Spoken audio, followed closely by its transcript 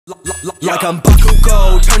Like I'm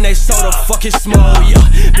Bakugo, turn they soda fucking small, yeah.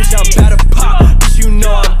 Bitch, I'm about to pop, bitch, you know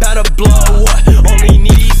I'm about to blow. Only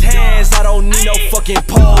need these hands, I don't need no fucking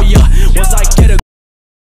pole, yeah. Once I get a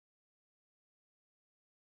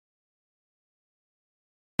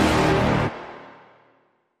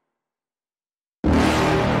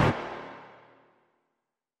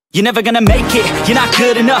You're never gonna make it, you're not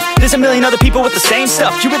good enough. There's a million other people with the same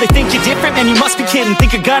stuff. You really think you're different? Man, you must be kidding.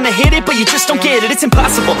 Think you're gonna hit it, but you just don't get it. It's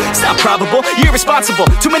impossible, it's not probable, you're irresponsible.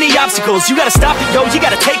 Too many obstacles, you gotta stop it, yo. You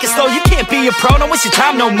gotta take it slow, you can't be a pro. Don't waste your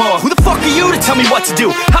time no more. Who the fuck are you to tell me what to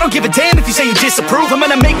do? I don't give a damn if you say you disapprove. I'm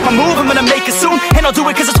gonna make my move, I'm gonna make it soon. And I'll do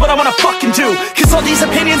it cause it's what I wanna fucking do. Cause all these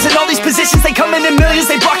opinions and all these positions, they come in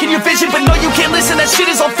millions, they blocking your vision. But no, you can't listen, that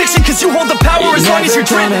shit is all fiction. Cause you hold the power as long as you're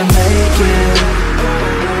dreaming.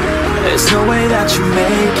 There's no way that you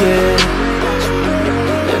make it.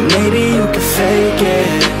 And maybe you can fake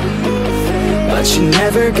it, but you're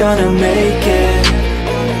never gonna make it.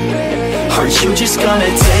 Are you just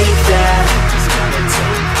gonna take that?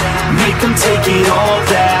 Make them take it all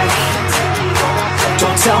back.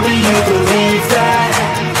 Don't tell me you believe that.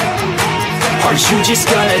 Are you just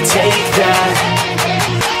gonna take that?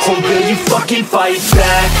 Or will you fucking fight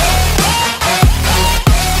back?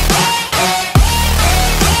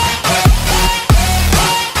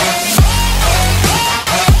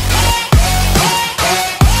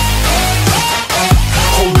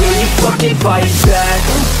 Fight back.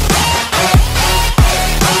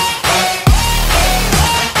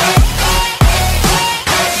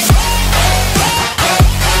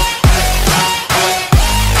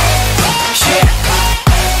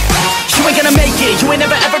 You ain't gonna make it, you ain't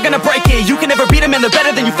never ever gonna break it. You can never beat them and they're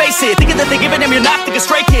better than you face it. Thinking that they give a damn, you're not thinking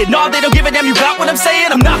straight, kid. No, they don't give a damn, you got what I'm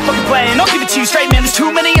saying? I'm not fucking playing, I'll give it to you straight, man. There's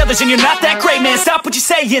too many others and you're not that great, man. Stop what you're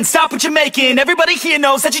saying, stop what you're making. Everybody here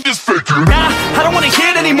knows that you just faking. Nah, I don't wanna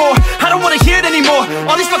hear it anymore, I don't wanna hear it anymore.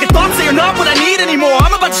 All these fucking thoughts, they are not what I need anymore.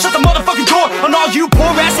 I'm about to shut the motherfucking door on all you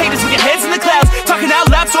poor ass haters with your heads in the clouds, talking out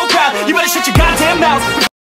loud so proud. You better shut your goddamn mouth